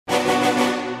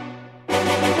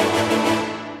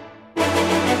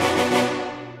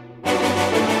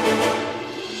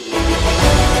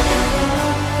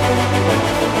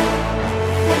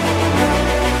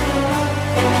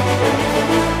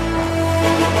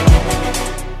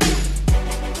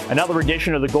Another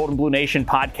edition of the Golden Blue Nation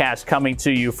podcast coming to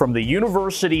you from the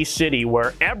University City,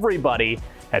 where everybody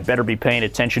had better be paying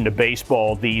attention to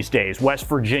baseball these days. West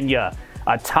Virginia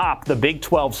atop the Big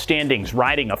 12 standings,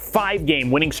 riding a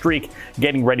 5-game winning streak,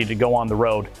 getting ready to go on the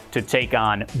road to take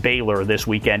on Baylor this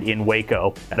weekend in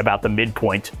Waco at about the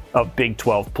midpoint of Big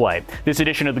 12 play. This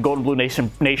edition of the Golden Blue Nation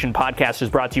podcast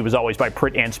is brought to you as always by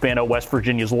Pritt Spano, West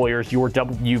Virginia's lawyers, your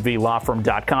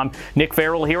WVLawFirm.com. Nick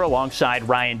Farrell here alongside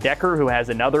Ryan Decker, who has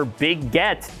another big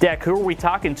get. Deck, who are we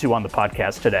talking to on the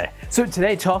podcast today? So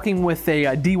today, talking with a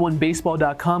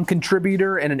D1Baseball.com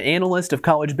contributor and an analyst of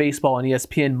college baseball on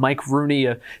ESPN, Mike Rooney.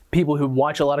 People who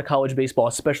watch a lot of college baseball,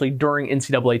 especially during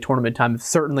NCAA tournament time, have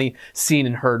certainly seen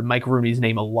and heard Mike Rooney's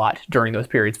name a lot during those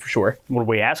periods for sure. What are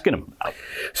we asking him about?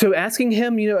 So asking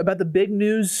him, about the big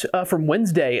news from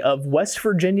Wednesday of West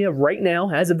Virginia right now,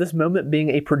 as of this moment, being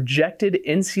a projected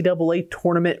NCAA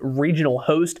tournament regional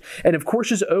host. And of course,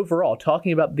 just overall,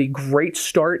 talking about the great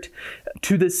start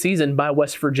to this season by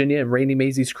West Virginia and Randy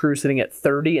Mazey's crew sitting at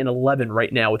 30-11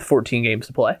 right now with 14 games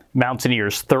to play.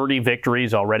 Mountaineers, 30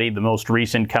 victories already, the most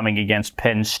recent coming against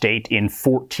Penn State in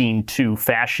 14-2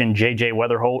 fashion. JJ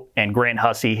Wetherholt and Grant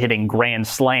Hussey hitting grand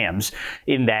slams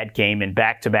in that game in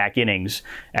back-to-back innings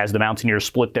as the Mountaineers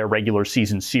split their regular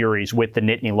season series with the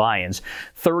Nittany Lions.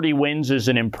 30 wins is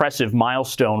an impressive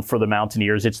milestone for the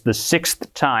Mountaineers. It's the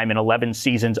 6th time in 11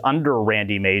 seasons under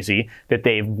Randy Mazey that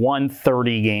they've won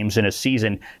 30 games in a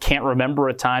season. Can't remember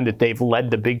a time that they've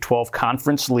led the Big 12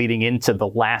 Conference leading into the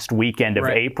last weekend of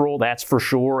April, that's for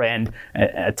sure. And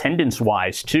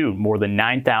attendance-wise, too, more than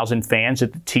 9,000 fans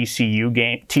at the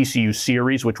TCU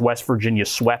series, which West Virginia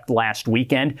swept last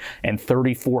weekend, and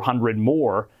 3,400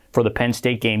 more for the Penn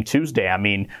State game Tuesday. I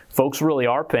mean, folks really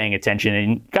are paying attention,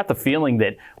 and got the feeling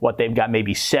that they've got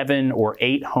maybe 7 or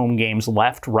 8 home games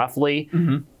left, roughly.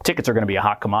 Mm-hmm. Tickets are going to be a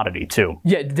hot commodity, too.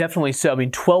 Yeah, definitely so. I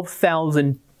mean,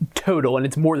 12,000 total, and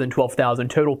it's more than 12,000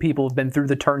 total people have been through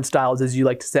the turnstiles, as you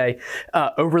like to say,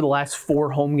 over the last 4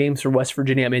 home games for West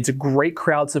Virginia. I mean, it's a great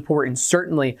crowd support, and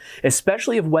certainly,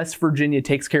 especially if West Virginia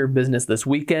takes care of business this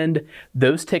weekend,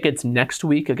 those tickets next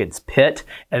week against Pitt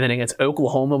and then against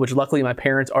Oklahoma, which luckily my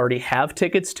parents already have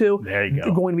tickets to, there you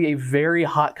go, are going to be a very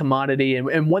hot commodity.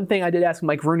 And one thing I did ask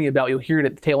Mike Rooney about, you'll hear it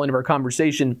at the tail end of our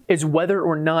conversation, is whether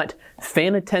or not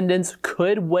fan attendance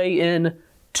could weigh in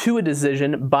to a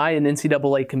decision by an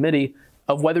NCAA committee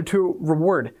of whether to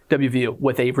reward WVU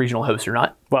with a regional host or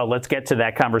not. Well, let's get to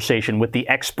that conversation with the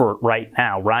expert right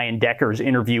now. Ryan Decker's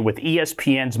interview with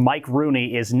ESPN's Mike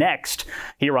Rooney is next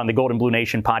here on the Golden Blue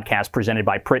Nation podcast presented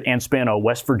by Pritt Spano,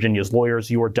 West Virginia's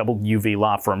lawyers, your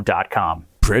WVLawFirm.com.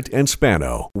 Pritt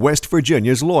Spano, West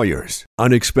Virginia's lawyers.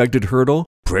 Unexpected hurdle?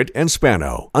 Pritt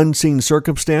Spano. Unseen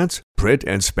circumstance?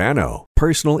 Pritt Spano.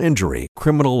 Personal injury,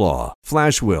 criminal law,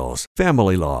 flash wills,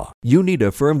 family law. You need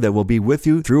a firm that will be with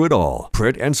you through it all.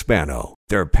 Pritt Spano.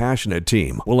 Their passionate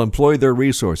team will employ their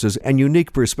resources and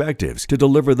unique perspectives to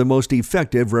deliver the most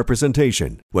effective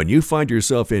representation. When you find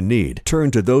yourself in need,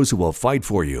 turn to those who will fight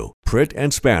for you. Pritt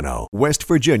Spano, West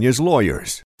Virginia's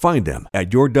lawyers. Find them at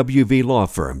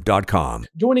yourwvlawfirm.com.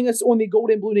 Joining us on the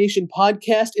Golden Blue Nation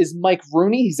podcast is Mike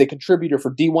Rooney. He's a contributor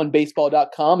for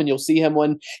D1Baseball.com, and you'll see him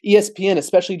on ESPN,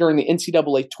 especially during the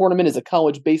NCAA tournament, as a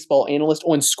college baseball analyst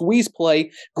on Squeeze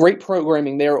Play. Great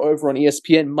programming there over on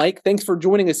ESPN. Mike, thanks for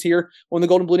joining us here on the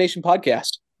Golden Blue Nation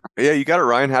podcast. Yeah, you got it,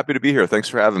 Ryan. Happy to be here. Thanks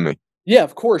for having me. Yeah,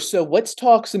 of course. So let's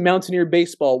talk some Mountaineer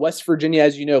baseball. West Virginia,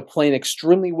 as you know, playing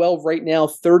extremely well right now.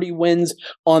 30 wins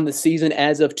on the season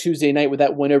as of Tuesday night with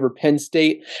that win over Penn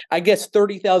State. I guess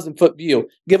 30,000-foot view.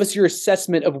 Give us your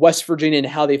assessment of West Virginia and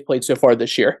how they've played so far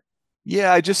this year.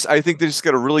 Yeah, I think they just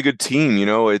got a really good team.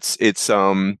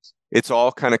 It's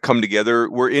all kind of come together.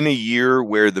 We're in a year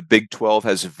where the Big 12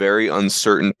 has very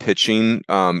uncertain pitching.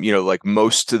 Like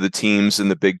most of the teams in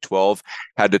the Big 12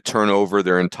 had to turn over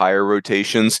their entire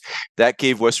rotations. That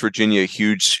gave West Virginia a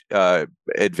huge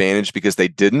advantage because they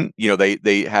didn't.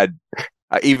 They had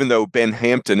even though Ben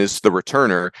Hampton is the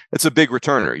returner, it's a big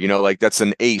returner, that's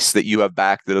an ace that you have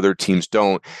back that other teams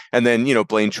don't. And then,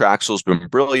 Blaine Traxel's been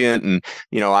brilliant. And,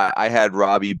 I had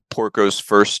Robbie Porco's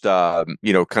first, kind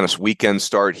of weekend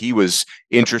start. He was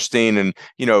interesting. And,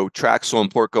 Traxel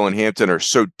and Porco and Hampton are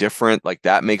so different. Like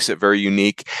that makes it very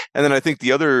unique. And then I think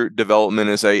the other development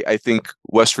is I think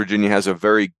West Virginia has a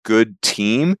very good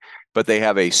team, but they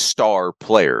have a star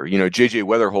player. JJ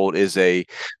Wetherholt is a,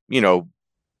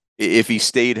 if he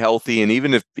stayed healthy, and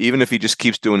even if he just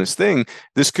keeps doing his thing,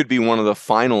 this could be one of the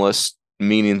finalists,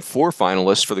 meaning 4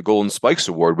 finalists for the Golden Spikes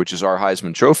Award, which is our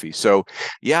Heisman Trophy. So,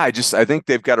 yeah, I think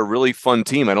they've got a really fun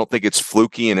team. I don't think it's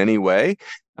fluky in any way.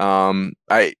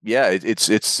 It's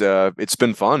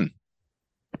been fun.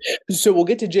 So we'll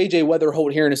get to JJ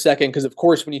Wetherholt here in a second, because of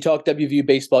course, when you talk WVU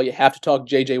baseball, you have to talk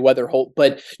JJ Wetherholt.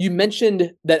 But you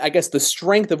mentioned that I guess the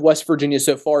strength of West Virginia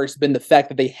so far has been the fact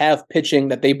that they have pitching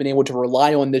that they've been able to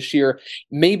rely on this year.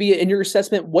 Maybe in your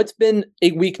assessment, what's been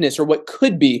a weakness or what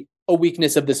could be a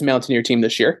weakness of this Mountaineer team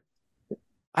this year?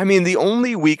 I mean, the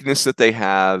only weakness that they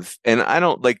have, and I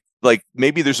don't like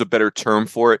maybe there's a better term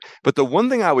for it, but the one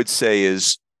thing I would say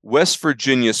is West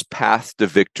Virginia's path to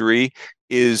victory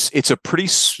it's a pretty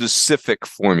specific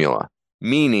formula,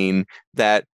 meaning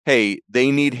that, hey, they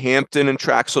need Hampton and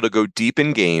Traxel to go deep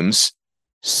in games,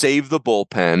 save the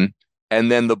bullpen, and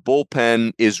then the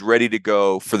bullpen is ready to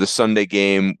go for the Sunday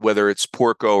game, whether it's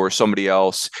Porco or somebody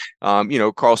else.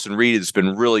 Carlson Reed has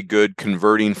been really good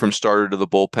converting from starter to the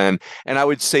bullpen. And I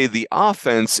would say the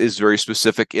offense is very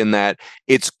specific in that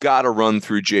it's got to run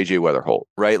through JJ Wetherholt,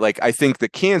 right? Like, I think the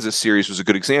Kansas series was a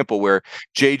good example where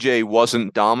JJ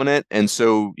wasn't dominant, and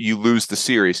so you lose the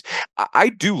series. I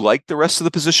do like the rest of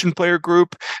the position player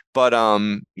group, but,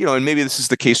 and maybe this is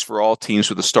the case for all teams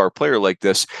with a star player like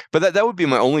this, but that would be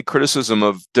my only criticism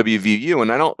of WVU,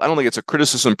 and I don't think it's a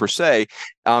criticism per se,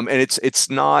 and it's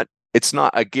not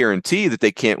a guarantee that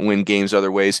they can't win games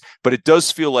other ways, but it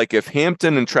does feel like if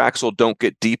Hampton and Traxel don't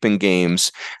get deep in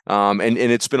games, and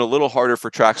it's been a little harder for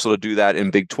Traxel to do that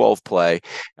in Big 12 play,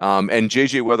 and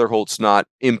JJ Wetherholt's not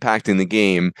impacting the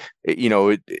game,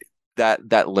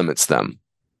 that limits them.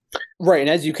 Right, and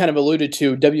as you kind of alluded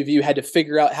to, WVU had to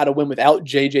figure out how to win without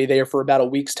JJ there for about a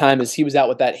week's time as he was out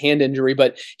with that hand injury,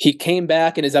 but he came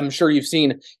back, and as I'm sure you've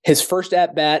seen, his first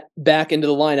at-bat back into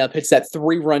the lineup, hits that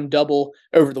 3-run double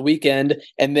over the weekend,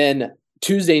 and then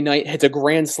Tuesday night hits a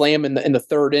grand slam in the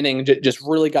third inning, just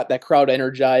really got that crowd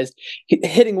energized.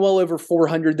 Hitting well over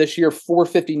 400 this year,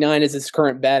 459 is his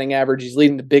current batting average. He's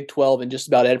leading the Big 12 in just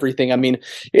about everything. I mean,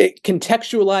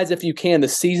 contextualize, if you can, the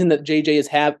season that JJ is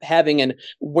having and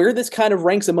where this kind of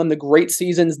ranks among the great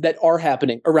seasons that are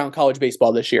happening around college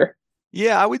baseball this year.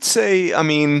 Yeah, I would say,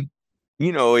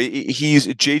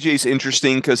 JJ's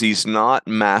interesting because he's not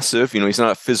massive. He's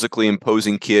not a physically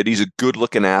imposing kid. He's a good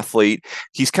looking athlete.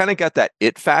 He's kind of got that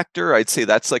it factor. I'd say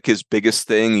that's like his biggest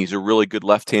thing. He's a really good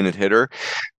left-handed hitter.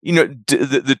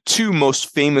 The two most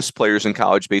famous players in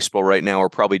college baseball right now are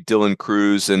probably Dylan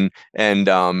Cruz and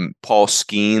Paul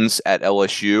Skeens at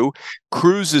LSU.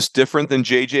 Cruz is different than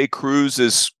JJ. Cruz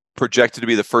is projected to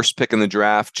be the first pick in the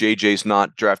draft. JJ's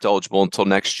not draft eligible until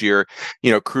next year.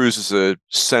 Cruz is a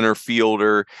center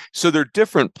fielder. So they're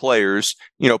different players.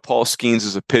 Paul Skeens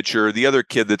is a pitcher. The other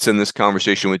kid that's in this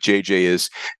conversation with JJ is,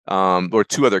 or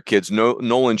two other kids,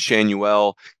 Nolan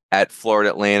Shanuel at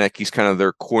Florida Atlantic. He's kind of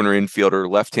their corner infielder,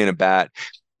 left-handed bat.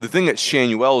 The thing that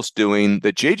Shanuel is doing,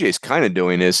 that JJ's kind of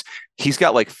doing, is he's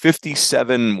got like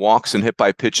 57 walks and hit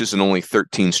by pitches and only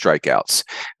 13 strikeouts.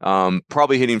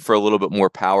 Probably hitting for a little bit more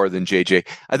power than JJ.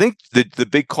 I think the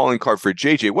big calling card for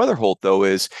JJ Wetherholt, though,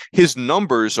 is his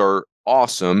numbers are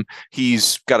awesome.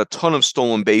 He's got a ton of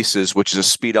stolen bases, which is a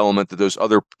speed element that those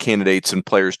other candidates and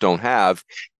players don't have.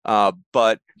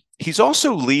 But he's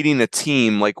also leading a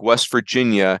team like West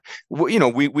Virginia. We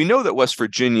know that West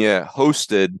Virginia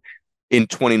hosted in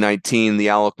 2019, the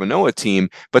Alec Manoah team.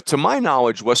 But to my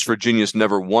knowledge, West Virginia's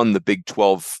never won the Big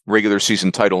 12 regular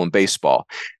season title in baseball.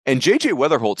 And JJ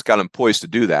Wetherholt's got him poised to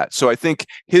do that. So I think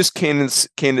his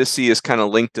candidacy is kind of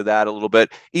linked to that a little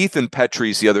bit. Ethan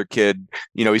Petrie's the other kid.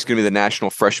 He's going to be the National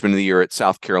Freshman of the Year at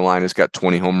South Carolina. He's got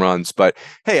 20 home runs. But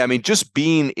hey, I mean, just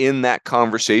being in that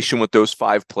conversation with those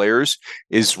five players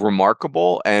is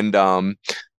remarkable. And,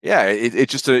 yeah,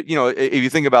 it's just if you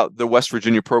think about the West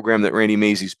Virginia program that Randy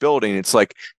Mazey's building, it's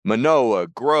like Manoah,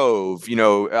 Grove,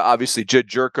 obviously Jed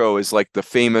Jerko is like the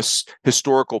famous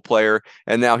historical player.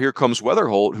 And now here comes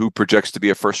Wetherholt, who projects to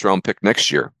be a first-round pick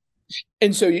next year.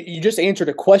 And so you just answered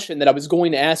a question that I was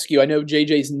going to ask you. I know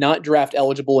JJ's not draft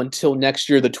eligible until next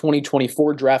year, the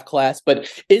 2024 draft class, but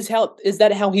is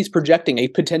that how he's projecting a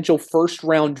potential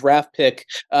first-round draft pick,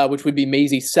 which would be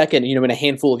Mazey's second, in a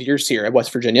handful of years here at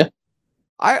West Virginia?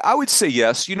 I would say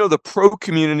yes. The pro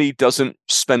community doesn't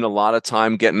spend a lot of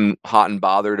time getting hot and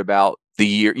bothered about the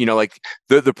year. Like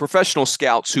the professional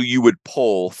scouts who you would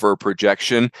poll for a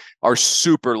projection are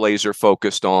super laser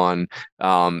focused on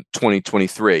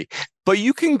 2023. But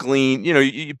you can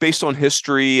glean, based on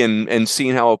history and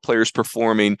seeing how a player's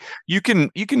performing, you can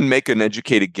make an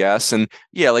educated guess. And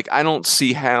yeah, like I don't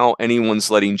see how anyone's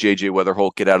letting JJ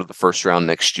Wetherholt get out of the first round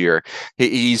next year.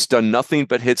 He's done nothing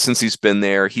but hit since he's been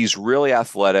there. He's really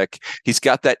athletic. He's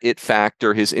got that it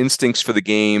factor. His instincts for the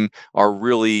game are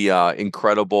really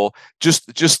incredible. Just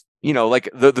like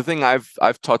the thing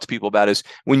I've talked to people about is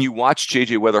when you watch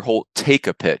JJ Wetherholt take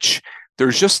a pitch,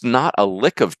 there's just not a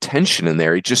lick of tension in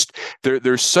there.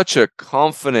 There's such a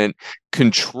confident,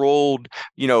 controlled,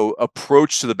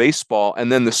 approach to the baseball,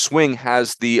 and then the swing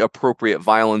has the appropriate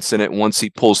violence in it once he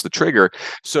pulls the trigger.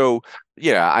 So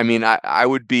yeah, I mean, I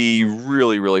would be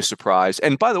really, really surprised.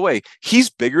 And by the way, he's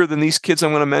bigger than these kids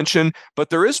I'm going to mention, but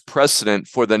there is precedent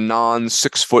for the non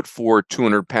 6'4",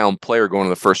 200-pound player going to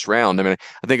the first round. I mean,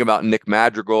 I think about Nick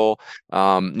Madrigal.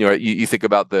 You think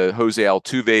about the Jose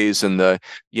Altuves and the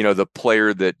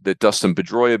player that Dustin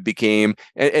Pedroia became,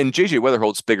 and JJ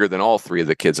Wetherholt's bigger than all three of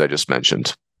the kids I just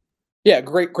mentioned. Yeah,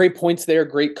 great points there,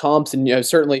 great comps, and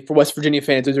certainly for West Virginia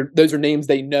fans, those are names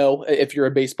they know if you're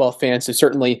a baseball fan. So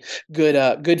certainly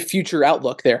good future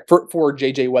outlook there for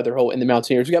JJ Wetherholt and the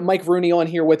Mountaineers. We got Mike Rooney on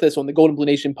here with us on the Golden Blue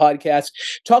Nation podcast,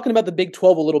 talking about the Big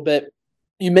 12 a little bit.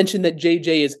 You mentioned that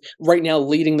JJ is right now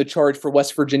leading the charge for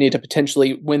West Virginia to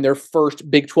potentially win their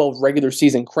first Big 12 regular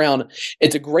season crown.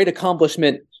 It's a great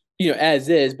accomplishment, as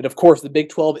is, but of course the Big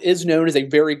 12 is known as a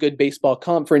very good baseball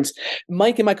conference.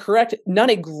 Mike, am I correct?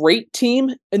 Not a great team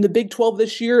in the Big 12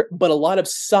 this year, but a lot of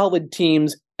solid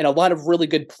teams and a lot of really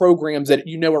good programs that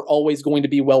are always going to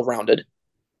be well-rounded.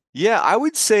 Yeah, I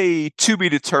would say to be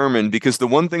determined, because the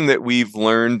one thing that we've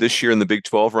learned this year in the Big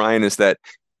 12, Ryan, is that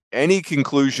any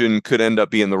conclusion could end up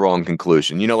being the wrong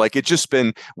conclusion. It's just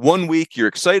been 1 week, you're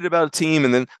excited about a team,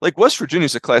 and then West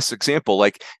Virginia's a classic example.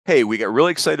 Hey, we got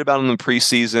really excited about them in the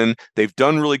preseason. They've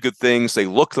done really good things. They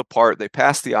look the part. They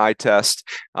passed the eye test,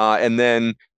 and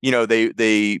then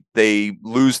they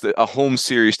lose a home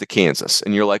series to Kansas,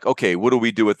 and you're like, okay, what do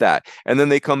we do with that? And then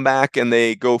they come back and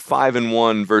they go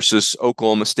 5-1 versus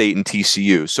Oklahoma State and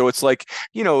TCU. So it's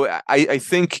I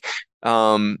think.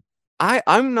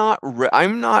 I'm not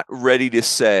ready to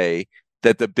say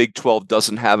that the Big 12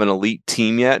 doesn't have an elite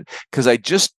team yet, because I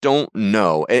just don't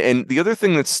know. And the other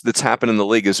thing that's happened in the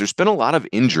league is there's been a lot of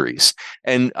injuries,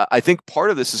 and I think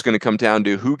part of this is going to come down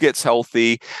to who gets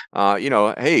healthy.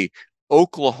 Hey,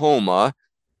 Oklahoma.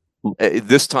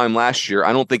 This time last year,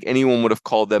 I don't think anyone would have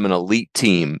called them an elite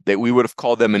team. That we would have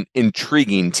called them an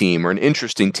intriguing team or an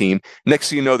interesting team. Next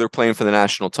thing you know, they're playing for the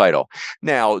national title.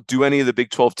 Now, do any of the Big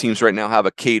 12 teams right now have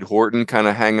a Cade Horton kind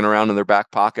of hanging around in their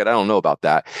back pocket? I don't know about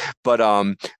that. But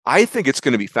I think it's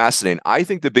going to be fascinating. I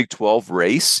think the Big 12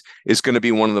 race is going to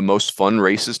be one of the most fun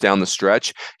races down the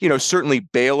stretch. Certainly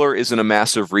Baylor is in a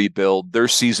massive rebuild. Their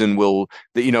season will,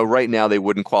 right now they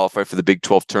wouldn't qualify for the Big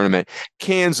 12 tournament.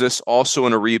 Kansas also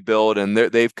in a rebuild. And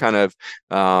they've kind of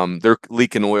they're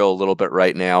leaking oil a little bit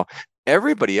right now.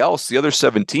 Everybody else, the other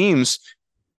 7 teams,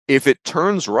 if it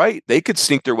turns right, they could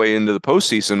sneak their way into the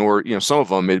postseason, or some of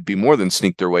them it'd be more than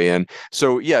sneak their way in.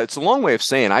 So yeah, it's a long way of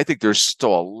saying I think there's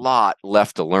still a lot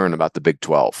left to learn about the Big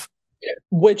 12.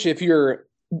 Which, if you're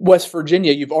West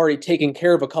Virginia, you've already taken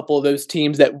care of a couple of those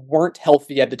teams that weren't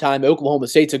healthy at the time. Oklahoma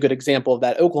State's a good example of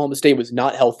that. Oklahoma State was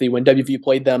not healthy when WVU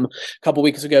played them a couple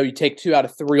weeks ago. You take 2 out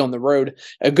of 3 on the road.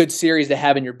 A good series to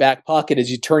have in your back pocket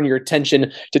as you turn your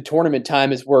attention to tournament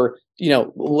time, as we're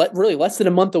really less than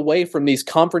a month away from these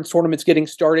conference tournaments getting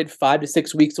started, 5 to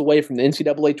 6 weeks away from the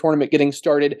NCAA tournament getting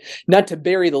started. Not to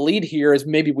bury the lead here, as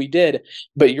maybe we did,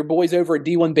 but your boys over at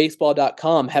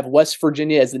d1baseball.com have West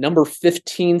Virginia as the number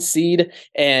 15 seed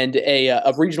and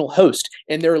a regional host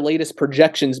in their latest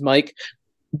projections. Mike,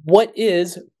 what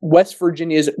is West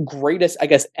Virginia's greatest,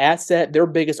 asset, their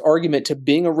biggest argument to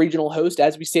being a regional host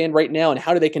as we stand right now, and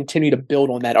how do they continue to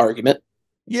build on that argument?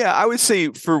 Yeah, I would say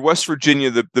for West Virginia,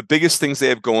 the biggest things they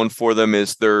have going for them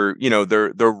is they're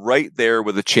right there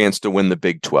with a chance to win the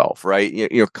Big 12, right?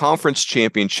 Conference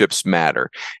championships matter,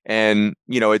 and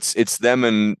it's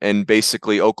them and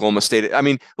basically Oklahoma State. I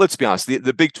mean, let's be honest,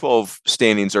 the Big 12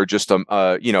 standings are just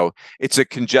it's a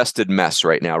congested mess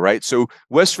right now, right? So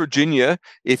West Virginia,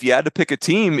 if you had to pick a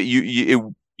team,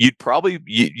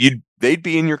 they'd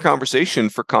be in your conversation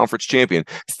for conference champion.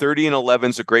 30-11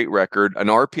 is a great record. An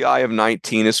RPI of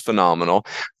 19 is phenomenal.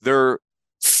 They're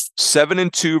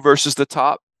 7-2 versus the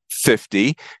top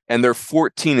 50, and they're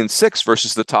 14-6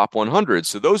 versus the top 100.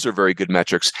 So those are very good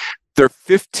metrics. They're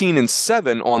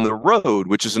 15-7 on the road,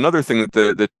 which is another thing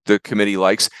that the committee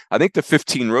likes. I think the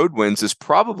 15 road wins is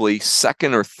probably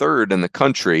second or third in the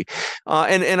country.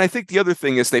 And I think the other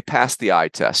thing is they pass the eye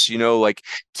test.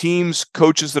 Teams,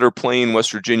 coaches that are playing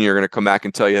West Virginia are going to come back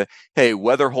and tell you, hey,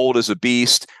 Wetherholt is a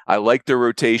beast. I like their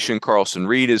rotation. Carlson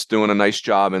Reed is doing a nice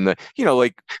job. And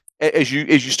as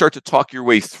you start to talk your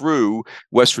way through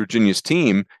West Virginia's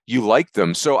team, you like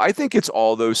them. So I think it's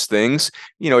all those things.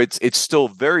 It's still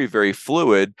very, very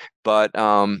fluid, but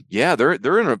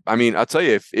they're in a. I mean, I'll tell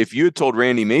you, if you had told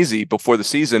Randy Mazey before the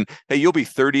season, hey, you'll be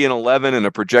 30-11 and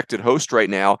a projected host right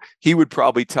now, he would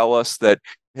probably tell us that,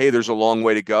 hey, there's a long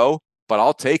way to go. but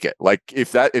I'll take it. Like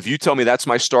if you tell me that's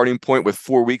my starting point with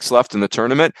 4 weeks left in the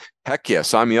tournament, heck yeah,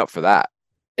 sign me up for that.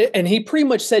 And he pretty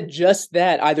much said just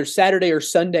that either Saturday or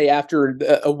Sunday after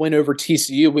a win over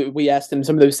TCU. We asked him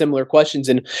some of those similar questions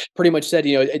and pretty much said,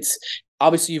 it's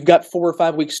obviously you've got 4 or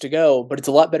 5 weeks to go, but it's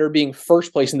a lot better being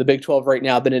first place in the Big 12 right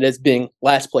now than it is being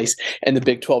last place in the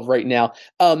Big 12 right now.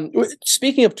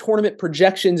 Speaking of tournament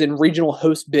projections and regional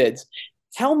host bids,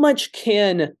 how much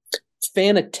can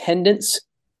fan attendance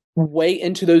weigh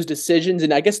into those decisions?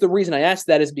 And I guess the reason I asked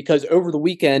that is because over the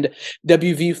weekend,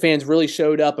 WVU fans really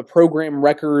showed up, a program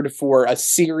record for a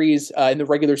series in the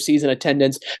regular season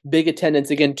attendance, big attendance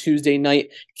again Tuesday night.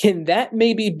 Can that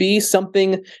maybe be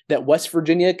something that West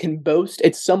Virginia can boast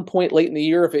at some point late in the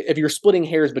year if you're splitting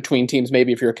hairs between teams,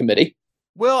 maybe if you're a committee?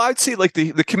 Well, I'd say like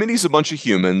the committee's a bunch of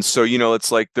humans. So,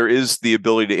 it's like there is the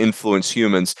ability to influence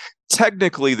humans.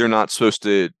 Technically, they're not supposed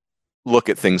to look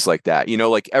at things like that.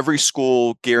 Like every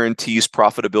school guarantees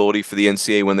profitability for the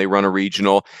NCAA when they run a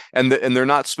regional, and they're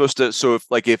not supposed to. So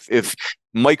if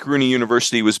Mike Rooney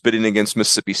University was bidding against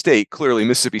Mississippi State, clearly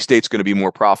Mississippi State's going to be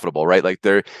more profitable, right? Like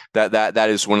that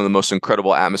is one of the most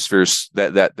incredible atmospheres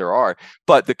that there are.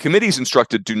 But the committee's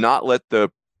instructed, do not let the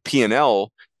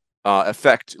P&L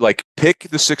affect, like pick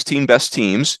the 16 best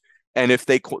teams. And if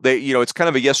they it's kind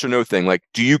of a yes or no thing. Like,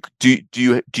 do you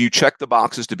check the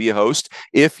boxes to be a host?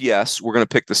 If yes, we're going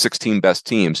to pick the 16 best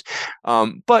teams.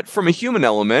 But from a human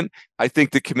element, I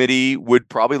think the committee would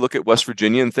probably look at West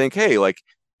Virginia and think, hey, like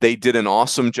they did an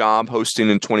awesome job hosting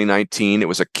in 2019. It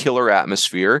was a killer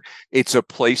atmosphere. It's a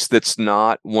place that's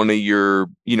not one of your,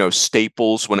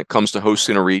 staples when it comes to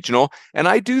hosting a regional. And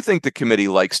I do think the committee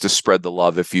likes to spread the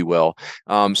love, if you will.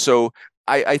 So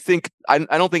I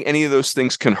don't think any of those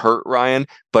things can hurt, Ryan,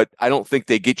 but I don't think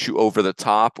they get you over the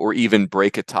top or even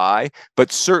break a tie.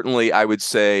 But certainly I would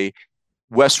say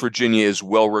West Virginia is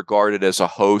well regarded as a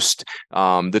host.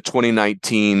 The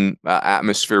 2019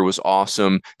 atmosphere was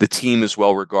awesome. The team is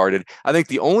well regarded. I think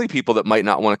the only people that might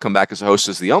not want to come back as a host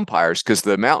is the umpires, because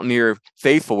the Mountaineer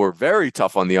faithful were very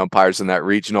tough on the umpires in that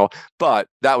regional, but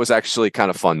that was actually kind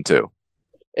of fun too.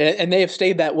 And they have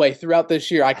stayed that way throughout this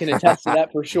year. I can attest to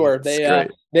that for sure.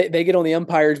 They get on the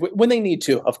umpires when they need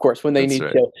to, of course, when they need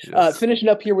to. Yes. Finishing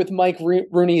up here with Mike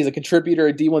Rooney. He's a contributor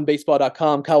at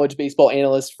D1Baseball.com, college baseball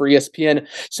analyst for ESPN.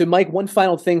 So, Mike, one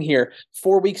final thing here.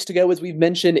 4 weeks to go, as we've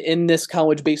mentioned, in this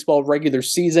college baseball regular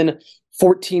season.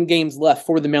 14 games left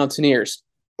for the Mountaineers.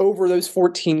 Over those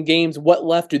 14 games, what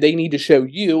left do they need to show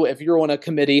you if you're on a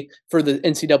committee for the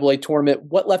NCAA tournament?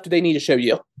 What left do they need to show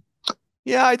you?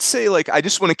 Yeah, I'd say I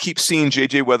just want to keep seeing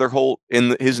JJ Wetherholt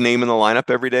his name in the lineup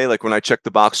every day. Like when I check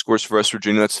the box scores for West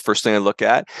Virginia, that's the first thing I look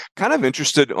at. Kind of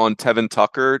interested on Tevin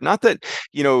Tucker. Not that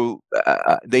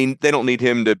they don't need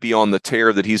him to be on the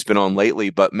tear that he's been on lately,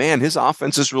 but man, his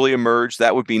offense has really emerged.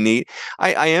 That would be neat.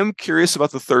 I am curious about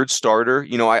the third starter.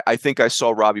 I think I saw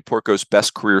Robbie Porco's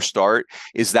best career start.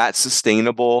 Is that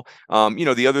sustainable?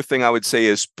 The other thing I would say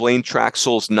is Blaine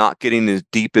Traxel's not getting as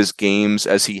deep as games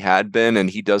as he had been,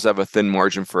 and he does have a thin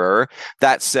margin for error.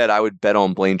 That said, I would bet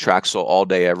on Blaine Traxel all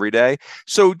day, every day.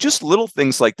 So just little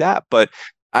things like that. But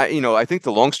I think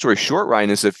the long story short, Ryan,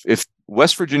 is if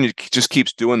West Virginia just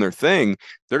keeps doing their thing,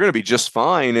 they're going to be just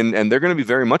fine, and they're going to be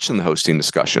very much in the hosting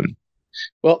discussion.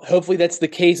 Well, hopefully that's the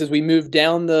case as we move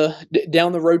down the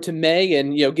road to May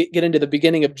and get into the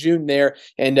beginning of June there.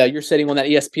 And you're sitting on that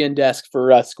ESPN desk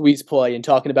for squeeze play and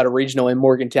talking about a regional in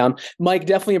Morgantown. Mike,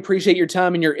 definitely appreciate your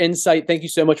time and your insight. Thank you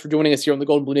so much for joining us here on the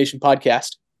Golden Blue Nation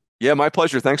podcast. Yeah, my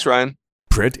pleasure. Thanks, Ryan.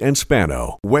 Pritt and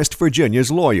Spano, West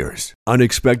Virginia's lawyers.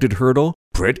 Unexpected hurdle?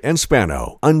 Pritt and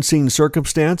Spano. Unseen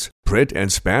circumstance? Pritt and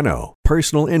Spano.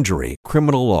 Personal injury,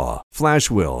 criminal law,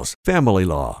 flash wills, family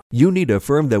law. You need a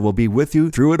firm that will be with you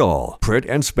through it all. Pritt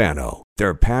and Spano.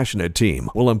 Their passionate team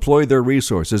will employ their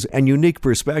resources and unique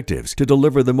perspectives to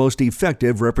deliver the most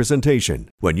effective representation.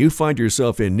 When you find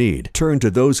yourself in need, turn to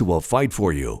those who will fight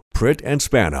for you. Pritt and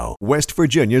Spano, West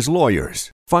Virginia's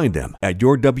lawyers. Find them at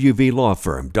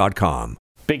yourwvlawfirm.com.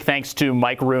 Big thanks to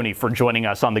Mike Rooney for joining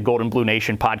us on the Golden Blue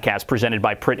Nation podcast presented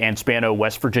by Pritt and Spano,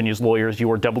 West Virginia's lawyers,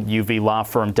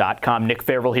 yourwvlawfirm.com. Nick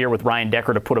Fairville here with Ryan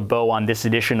Decker to put a bow on this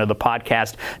edition of the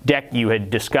podcast. Deck, you had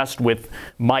discussed with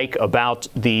Mike about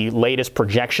the latest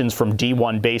projections from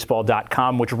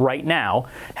D1Baseball.com, which right now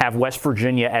have West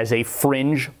Virginia as a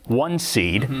fringe 1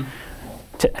 seed. Mm-hmm.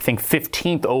 I think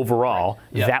 15th overall.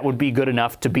 Yep. That would be good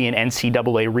enough to be an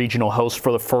NCAA regional host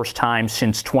for the first time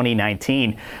since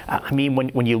 2019. I mean,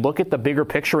 when you look at the bigger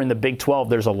picture in the Big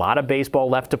 12, there's a lot of baseball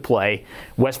left to play.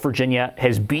 West Virginia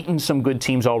has beaten some good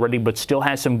teams already, but still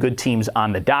has some good teams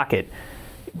on the docket.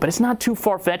 But it's not too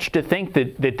far-fetched to think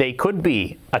that they could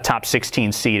be a top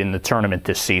 16 seed in the tournament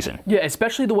this season. Yeah,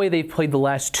 especially the way they've played the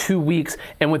last 2 weeks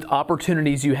and with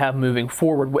opportunities you have moving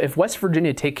forward. If West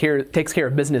Virginia takes care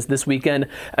of business this weekend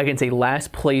against a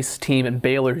last-place team in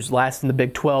Baylor, who's last in the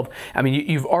Big 12, I mean,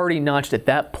 you've already notched at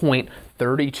that point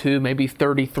 32, maybe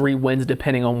 33 wins,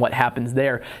 depending on what happens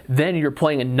there. Then you're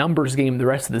playing a numbers game the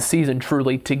rest of the season,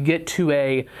 truly, to get to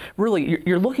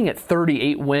you're looking at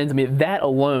 38 wins. I mean, that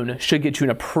alone should get you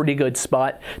in a pretty good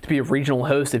spot to be a regional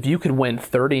host. If you could win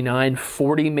 39,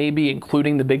 40 maybe,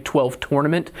 including the Big 12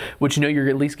 tournament, which you're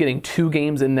at least getting 2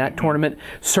 games in that tournament,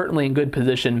 certainly in good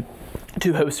position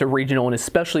to host a regional, and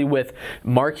especially with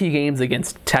marquee games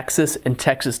against Texas and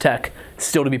Texas Tech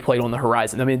still to be played on the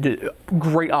horizon. I mean,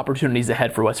 great opportunities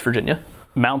ahead for West Virginia.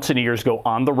 Mountaineers go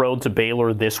on the road to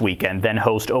Baylor this weekend, then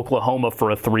host Oklahoma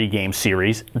for a 3-game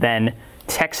series, then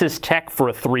Texas Tech for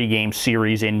a 3-game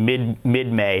series in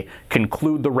mid-May,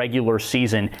 conclude the regular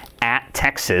season at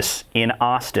Texas in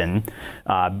Austin,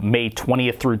 May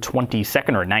 20th through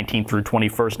 22nd or 19th through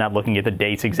 21st, not looking at the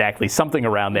dates exactly, something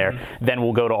around there. Then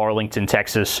we'll go to Arlington,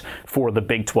 Texas for the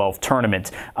Big 12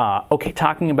 tournament. Okay,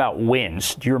 talking about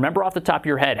wins, do you remember off the top of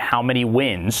your head how many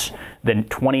wins the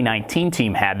 2019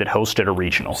 team had that hosted a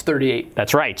regional? It's 38.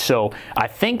 That's right. So I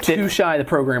think that too shy of the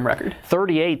program record.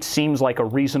 38 seems like a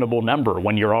reasonable number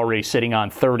when you're already sitting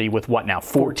on 30 with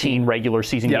 14 regular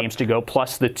season games to go,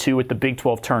 plus the 2 at the Big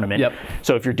 12 tournament.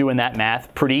 So if you're doing that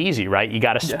math, pretty easy, right? You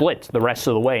got to split the rest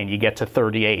of the way, and you get to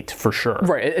 38 for sure.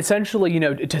 Right. Essentially,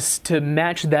 to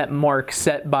match that mark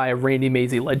set by a Randy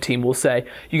Mazey-led team, we'll say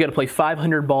you got to play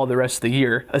 500 ball the rest of the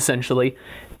year, essentially,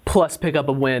 plus pick up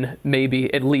a win,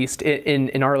 maybe, at least,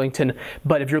 in Arlington.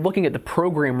 But if you're looking at the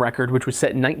program record, which was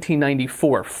set in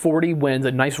 1994, 40 wins,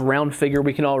 a nice round figure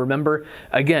we can all remember,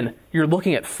 again, you're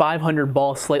looking at 500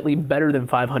 ball, slightly better than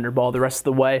 500 ball the rest of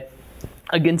the way,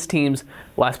 against teams,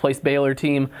 last place Baylor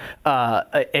team,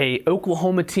 a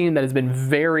Oklahoma team that has been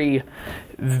very,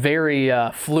 very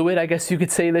fluid, I guess you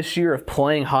could say, this year, of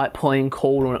playing hot, playing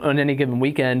cold on any given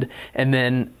weekend, and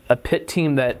then a Pitt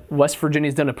team that West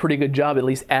Virginia's done a pretty good job, at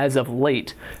least as of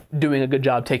late, doing a good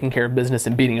job taking care of business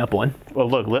and beating up on. Well,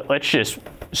 look, let's just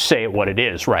say it what it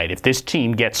is, right? If this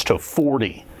team gets to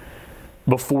 40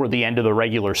 before the end of the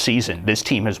regular season, this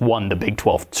team has won the Big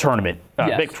 12 tournament,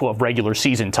 Big 12 regular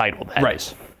season title. That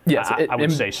is. Yes, I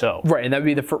would say so. Right, and that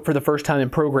would be for the first time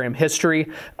in program history.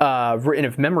 And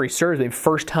if memory serves me,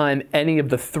 first time any of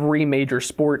the 3 major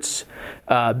sports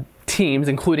teams,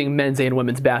 including men's and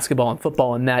women's basketball and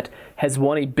football, and that has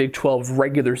won a Big 12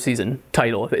 regular season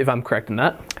title, if I'm correct in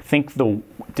that. I think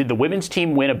did the women's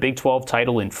team win a Big 12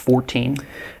 title in 14?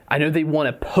 I know they won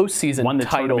a postseason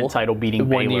tournament title beating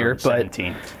one Baylor year, in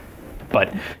 17.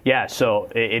 But yeah, so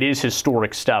it is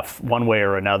historic stuff one way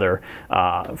or another,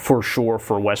 for sure,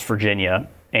 for West Virginia.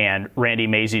 And Randy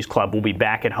Mazey's club will be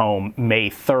back at home May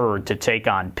 3rd to take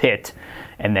on Pitt,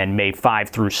 and then May 5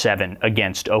 through 7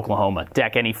 against Oklahoma.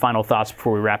 Deck, any final thoughts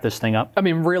before we wrap this thing up? I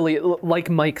mean, really, like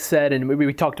Mike said, and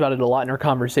we talked about it a lot in our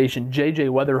conversation, JJ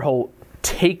Wetherholt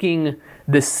taking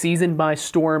this season by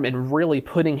storm and really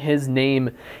putting his name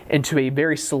into a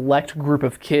very select group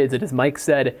of kids that, as Mike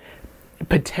said,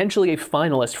 potentially a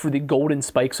finalist for the Golden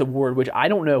Spikes Award, which I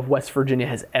don't know if West Virginia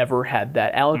has ever had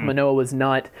that. Alec Manoa was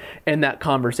not in that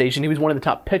conversation. He was one of the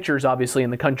top pitchers, obviously,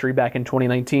 in the country back in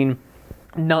 2019.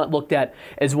 Not looked at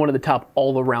as one of the top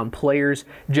all-around players.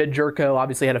 Jed Jerko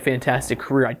obviously had a fantastic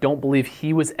career. I don't believe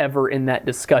he was ever in that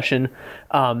discussion.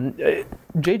 JJ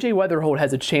Wetherholt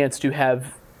has a chance to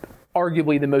have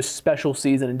arguably the most special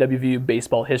season in WVU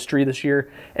baseball history this year,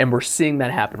 and we're seeing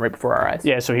that happen right before our eyes.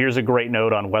 Yeah, so here's a great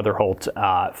note on Wetherholt.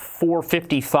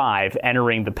 455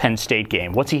 entering the Penn State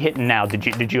game. What's he hitting now? Did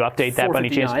you update that by any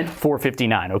chance?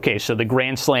 459. Okay, so the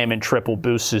grand slam and triple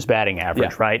boosts his batting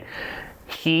average, right?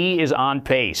 He is on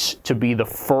pace to be the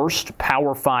first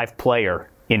Power 5 player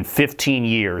in 15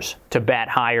 years to bat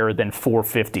higher than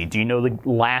 450. Do you know the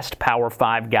last Power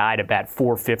 5 guy to bat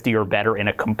 450 or better in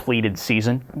a completed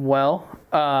season? Well,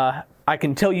 I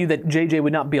can tell you that JJ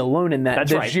would not be alone in that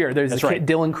this year. There's a kid,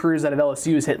 Dylan Cruz out of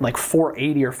LSU, is hitting like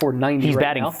 480 or 490 He's right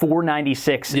batting now.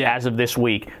 496 as of this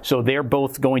week. So they're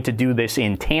both going to do this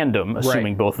in tandem,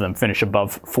 assuming both of them finish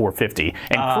above 450.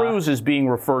 And Cruz is being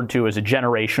referred to as a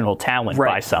generational talent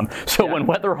by some. So when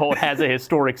Wetherholt has a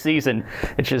historic season,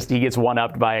 it's just he gets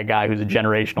one-upped by a guy who's a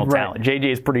generational talent. JJ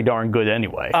is pretty darn good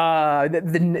anyway.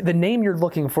 The name you're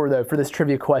looking for, though, for this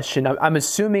trivia question, I'm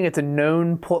assuming it's a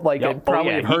known, probably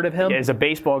have heard of him. As a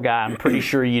baseball guy, I'm pretty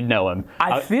sure you'd know him.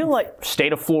 I feel like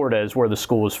state of Florida is where the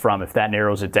school is from, if that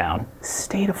narrows it down.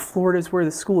 State of Florida is where the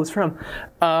school is from.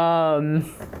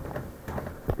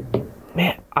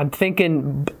 Man, I'm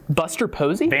thinking Buster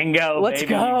Posey. Bingo. Let's baby,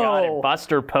 go. You got it.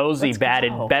 Buster Posey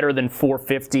batted better than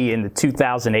 .450 in the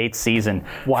 2008 season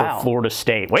for Florida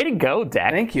State. Way to go,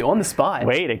 Dak. Thank you. On the spot.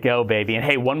 Way to go, baby. And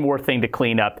hey, one more thing to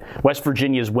clean up. West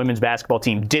Virginia's women's basketball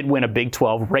team did win a Big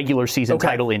 12 regular season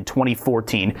title in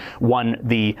 2014, won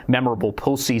the memorable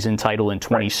postseason title in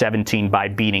 2017 by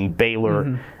beating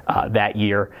Baylor that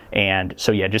year. And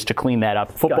so, yeah, just to clean that up,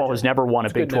 football has never won a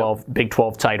Big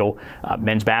 12 title.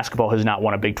 Men's basketball has not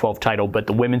won a Big 12 title, but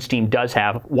the women's team does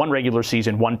have one regular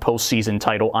season, one postseason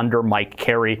title under Mike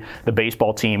Carey. The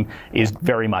baseball team is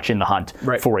very much in the hunt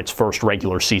for its first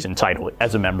regular season title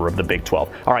as a member of the Big 12.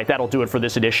 All right, that'll do it for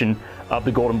this edition of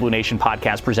the Golden Blue Nation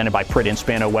podcast presented by Pritt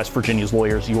Spano, West Virginia's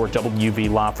lawyers, your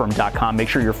WVLawFirm.com. Make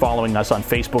sure you're following us on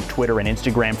Facebook, Twitter, and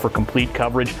Instagram for complete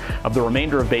coverage of the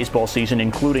remainder of baseball season,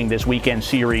 including this weekend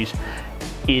series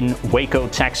in Waco,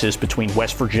 Texas, between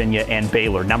West Virginia and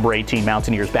Baylor. Number 18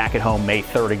 Mountaineers back at home May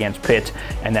 3rd against Pitt,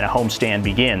 and then a homestand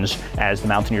begins as the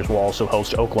Mountaineers will also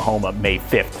host Oklahoma May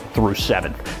 5th through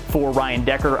 7th. For Ryan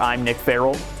Decker, I'm Nick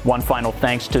Farrell. One final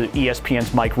thanks to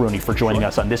ESPN's Mike Rooney for joining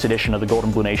us on this edition of the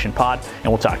Golden Blue Nation pod,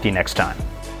 and we'll talk to you next time.